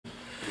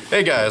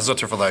Hey guys,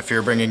 Litter for Life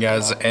here, bringing you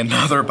guys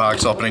another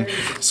box opening.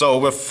 So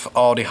with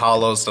all the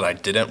hollows that I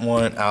didn't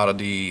want out of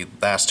the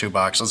last two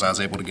boxes, I was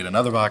able to get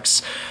another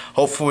box.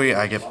 Hopefully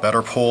I get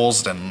better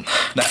pulls than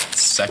that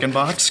second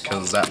box,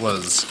 because that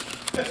was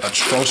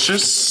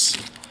atrocious.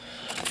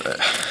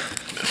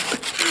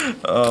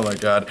 Oh my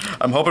god.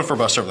 I'm hoping for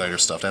Buster Blader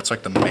stuff. That's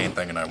like the main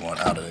thing that I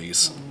want out of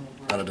this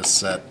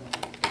set.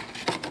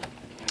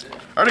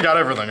 I already got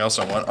everything else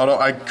I want, although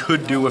I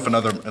could do with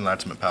another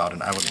Enlightenment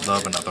Paladin. I would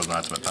love another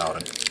Enlightenment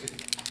Paladin.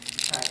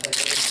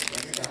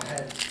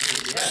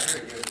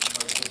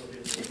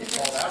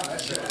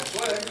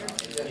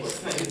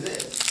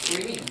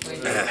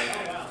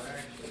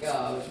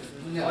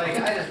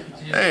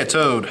 Hey,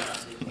 Toad.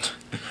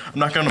 I'm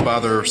not going to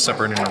bother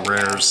separating the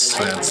rares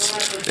since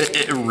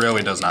it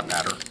really does not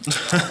matter.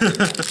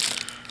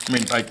 I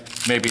mean,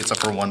 like, maybe it's up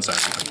for one side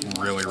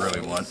I really, really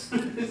want.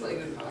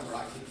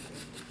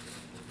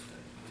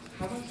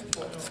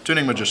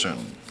 Tuning Magician.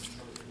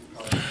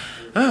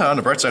 On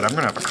the bright side, I'm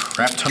going to have a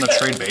crap ton of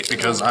trade bait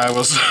because I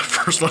was the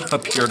first one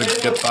up here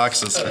to get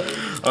boxes.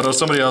 Although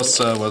somebody else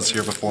was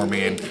here before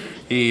me and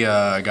he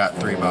got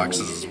 3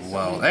 boxes as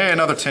well. Hey,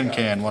 another tin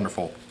can.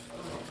 Wonderful.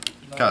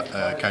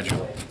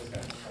 Kaiju.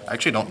 I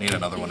actually don't need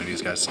another one of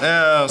these guys.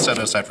 I'll set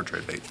it aside for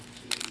trade bait.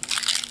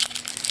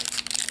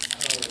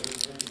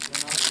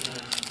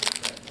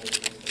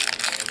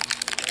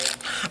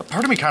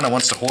 Part of me kind of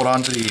wants to hold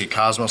on to the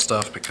Cosmo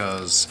stuff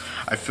because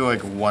I feel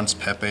like once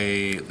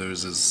Pepe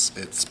loses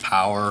its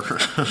power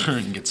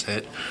and gets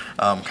hit,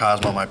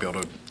 Cosmo might be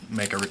able to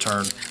make a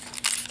return.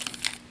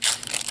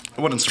 It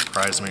wouldn't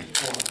surprise me.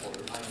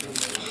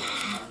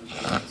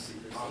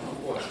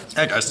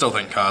 Heck, I still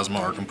think Cosmo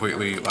are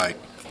completely like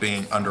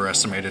being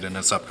underestimated in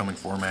this upcoming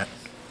format.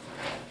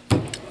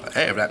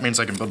 Hey, if that means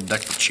I can build a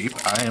deck for cheap,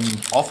 I am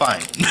all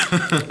fine.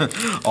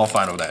 All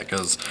fine with that,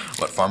 because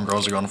what, farm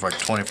girls are going for like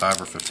 $25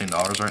 or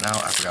 $15 right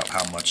now? I forgot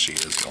how much she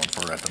is going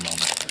for at the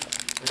moment.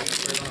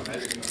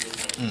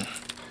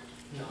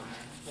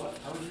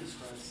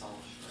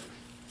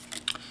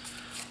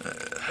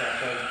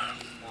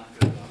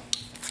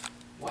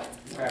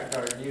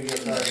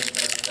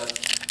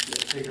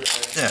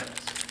 Yeah.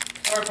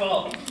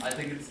 Purple. I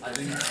think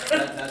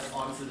that's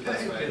honestly the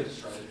best way to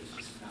describe it.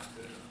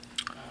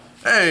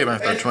 Hey, my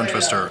third Twin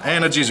Twister,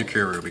 and a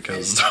Jizukuru,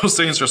 because those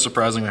things are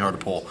surprisingly hard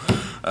to pull.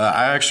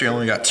 I actually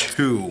only got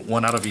 2,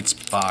 1 out of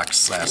each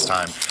box last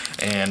time,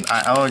 and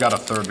I only got a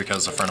third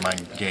because a friend of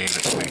mine gave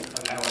it to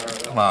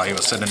me. Wow, he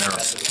was sitting there, I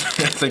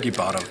think he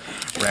bought a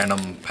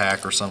random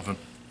pack or something.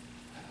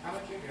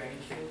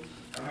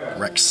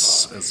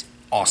 Rex is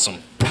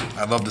awesome.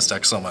 I love this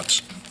deck so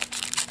much.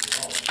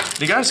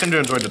 You guys seem to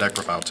enjoy the deck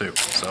profile too,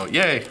 so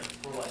yay!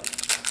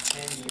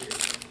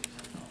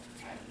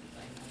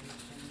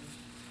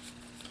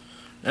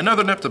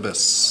 Another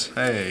Niptibus.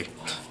 Hey.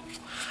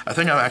 I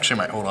think I actually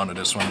might hold on to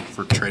this one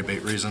for trade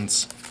bait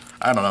reasons.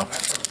 I don't know.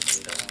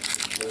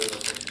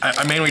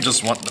 I mainly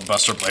just want the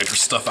Buster Blader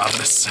stuff out of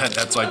this set.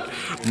 That's like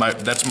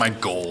that's my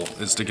goal,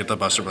 is to get the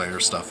Buster Blader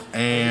stuff.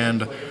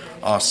 And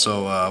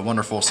also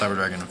wonderful Cyber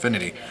Dragon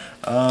Infinity.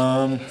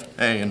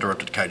 Hey,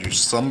 Interrupted Kaiju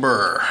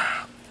Slumber.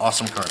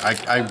 Awesome card.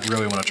 I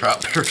really want to try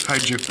out Bear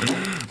Kaiju.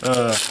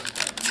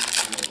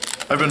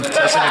 I've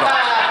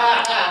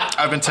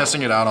been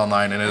testing it out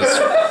online and it is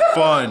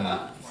fun,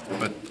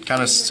 but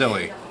kind of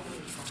silly.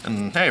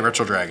 And hey,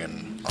 Retro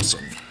Dragon, awesome.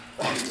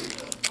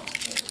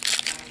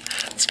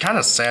 It's kind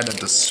of sad that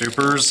the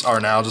supers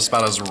are now just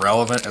about as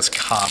relevant as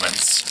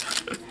commons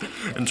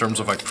in terms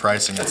of like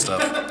pricing and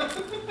stuff.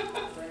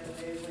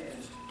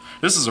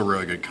 This is a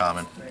really good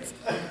common.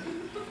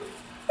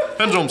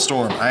 Pendulum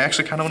Storm. I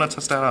actually kind of want to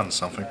test that out on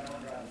something.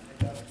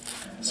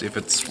 See if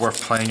it's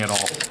worth playing at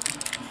all.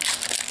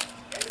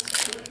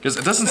 Because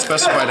it doesn't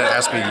specify that it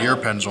has to be your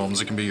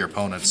pendulums, it can be your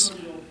opponent's.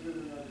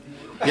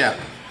 Yeah.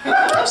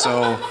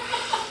 So,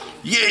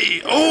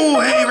 yay! Oh,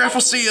 hey,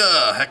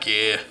 Rafflesia! Heck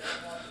yeah.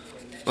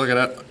 Look at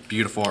that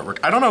beautiful artwork.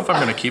 I don't know if I'm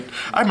going to keep...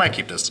 I might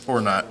keep this, or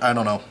not. I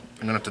don't know.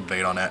 I'm going to have to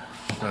debate on that.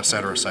 I'm going to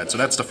set her aside. So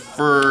that's the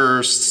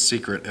first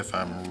secret, if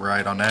I'm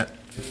right on that.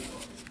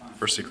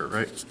 First secret,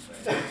 right?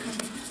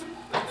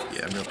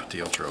 Yeah, I'm going to put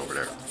the Ultra over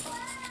there.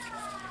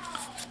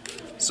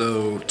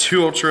 So,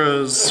 2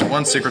 Ultras,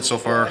 1 secret so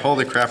far.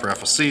 Holy crap,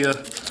 Rafflesia.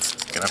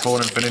 Can I pull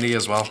an Infinity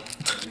as well?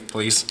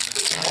 Please.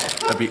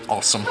 That'd be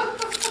awesome.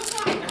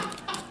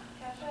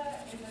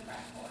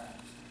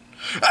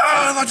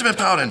 Ah, Enlightenment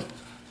Paladin!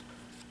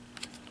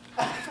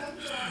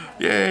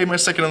 Yay, my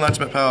second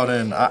Enlightenment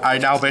Paladin. I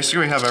now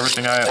basically have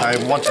everything I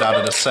wanted out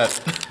of this set.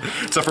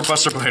 Except for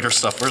Buster Blader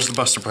stuff. Where's the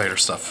Buster Blader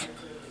stuff?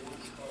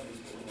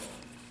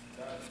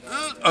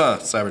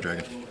 Cyber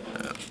Dragon.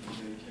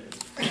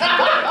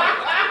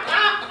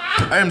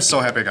 I am so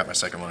happy I got my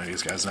second one of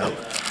these guys now.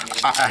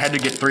 I had to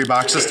get 3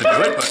 boxes to do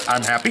it, but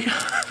I'm happy.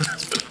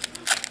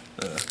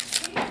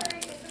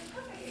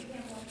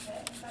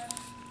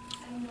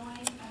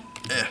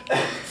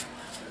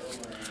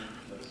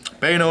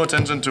 Pay no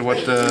attention to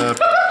what the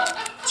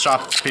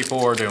shop people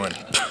are doing.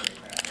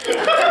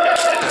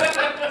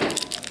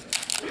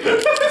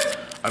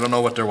 I don't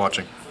know what they're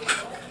watching.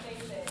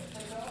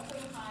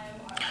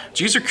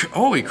 Jeezer,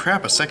 holy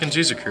crap, a second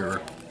Jeezer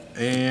Cougar.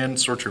 And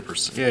Sword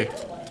Troopers, yay.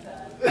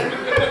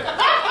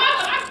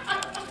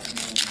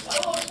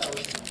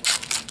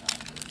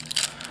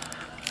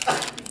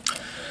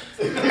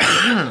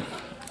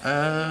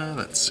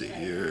 Let's see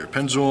here.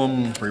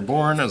 Pendulum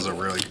Reborn is a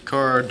really good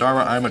card.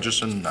 Dharma Eye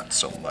Magician, not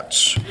so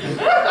much.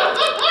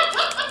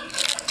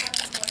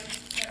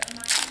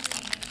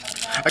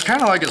 I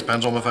kind of like his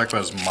pendulum effect, but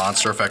his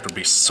monster effect would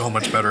be so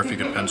much better if you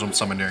could pendulum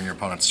summon during your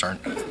opponent's turn.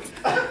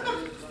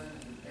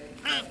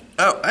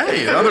 Oh,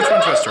 hey, another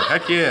Twin Twister.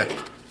 Heck yeah.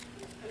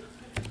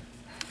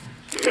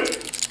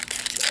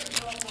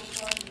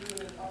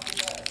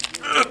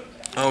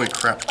 Holy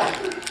crap.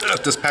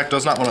 This pack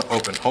does not want to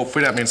open.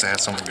 Hopefully that means it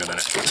has something good in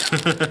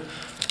it.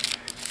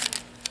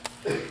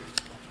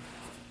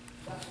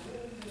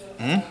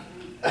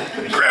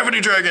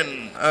 Gravity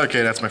Dragon!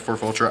 Okay, that's my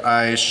 4th Ultra.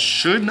 I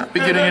should not be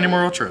getting any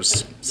more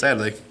Ultras,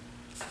 sadly.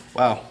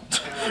 Wow.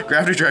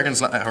 Gravity Dragon's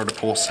not that hard to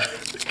pull.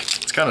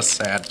 It's kind of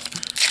sad.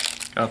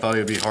 I thought it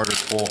would be harder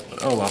to pull,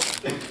 but oh well.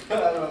 I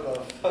don't know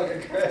what the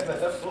fucking crap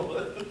that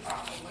was.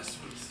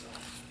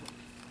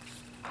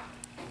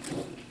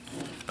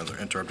 Another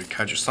Interrupted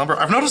Kaiju Slumber.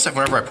 I've noticed that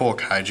whenever I pull a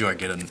Kaiju, I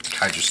get a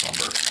Kaiju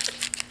Slumber.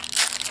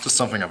 Just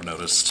something I've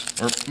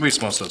noticed, or at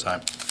least most of the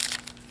time.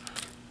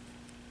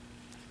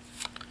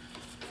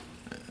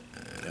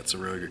 That's a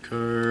really good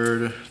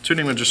card.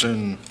 Tuning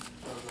Magician.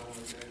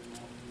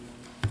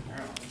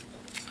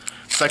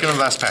 Second and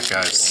last pack,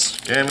 guys.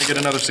 Can we get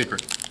another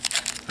secret?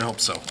 I hope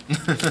so.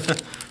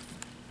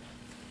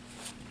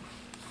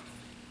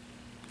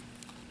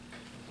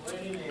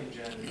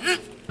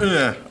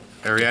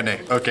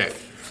 Ariadne. Okay.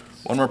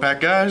 One more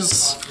pack,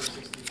 guys.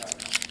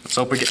 Let's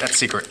hope we get that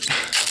secret.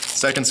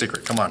 Second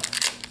secret. Come on.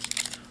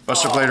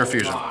 Buster Blade or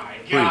Fusion.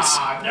 Please.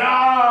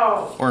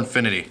 No! Or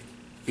Infinity.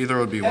 Either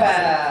would be wonderful.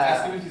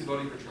 Ask him if he's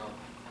voting for Trump.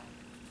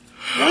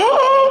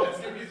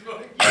 Ask him if he's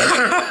voting for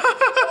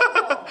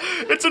Trump.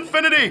 It's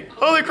Infinity!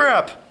 Holy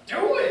crap!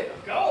 Do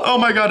it! Go! Oh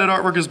my god, that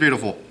artwork is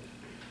beautiful.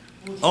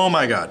 Oh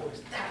my god.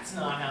 That's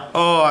not how.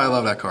 Oh, I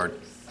love that card.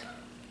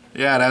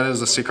 Yeah, that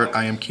is a secret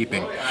I am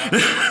keeping.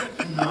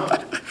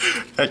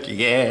 Heck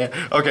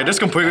yeah. Okay, this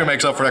completely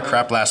makes up for that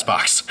crap last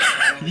box.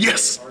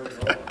 Yes!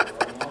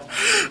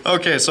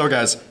 Okay, so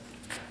guys.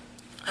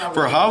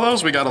 For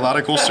Hollows, we got a lot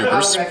of cool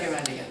supers.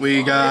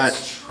 We got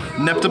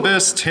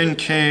Neptibus, Tin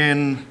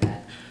Can,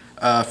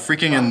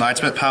 freaking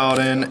Enlightenment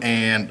Paladin,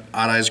 and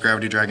Odd Eyes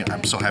Gravity Dragon.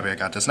 I'm so happy I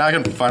got this. Now I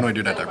can finally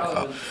do that deck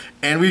without.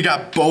 And we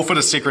got both of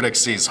the Secret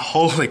XCs.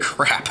 Holy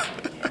crap.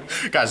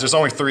 Guys, there's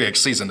only 3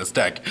 XCs in this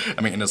deck.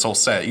 I mean, in this whole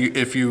set.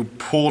 If you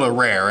pulled a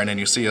rare and then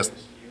you see a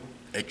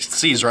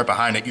XCs right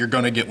behind it, you're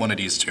going to get one of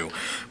these 2.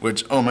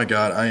 Which, oh my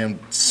god, I am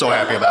so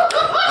happy about.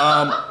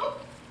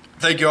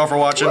 Thank you all for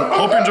watching.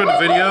 Hope you enjoyed the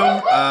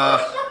video.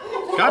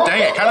 God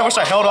dang it, kind of wish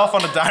I held off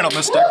on the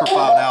Dynamist deck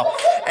profile now.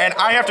 And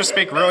I have to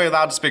speak really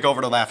loud to speak over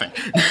the laughing.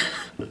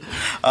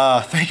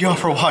 Thank you all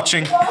for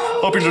watching.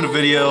 Hope you enjoyed the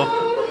video.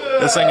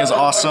 This thing is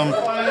awesome.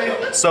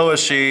 So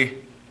is she.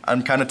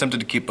 I'm kind of tempted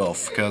to keep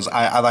both because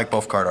I like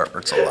both card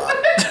artworks a lot.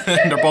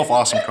 They're both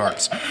awesome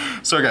cards.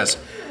 So guys,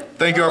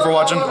 thank you all for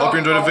watching. Hope you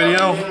enjoyed the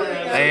video.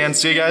 And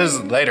see you guys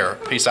later.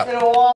 Peace out.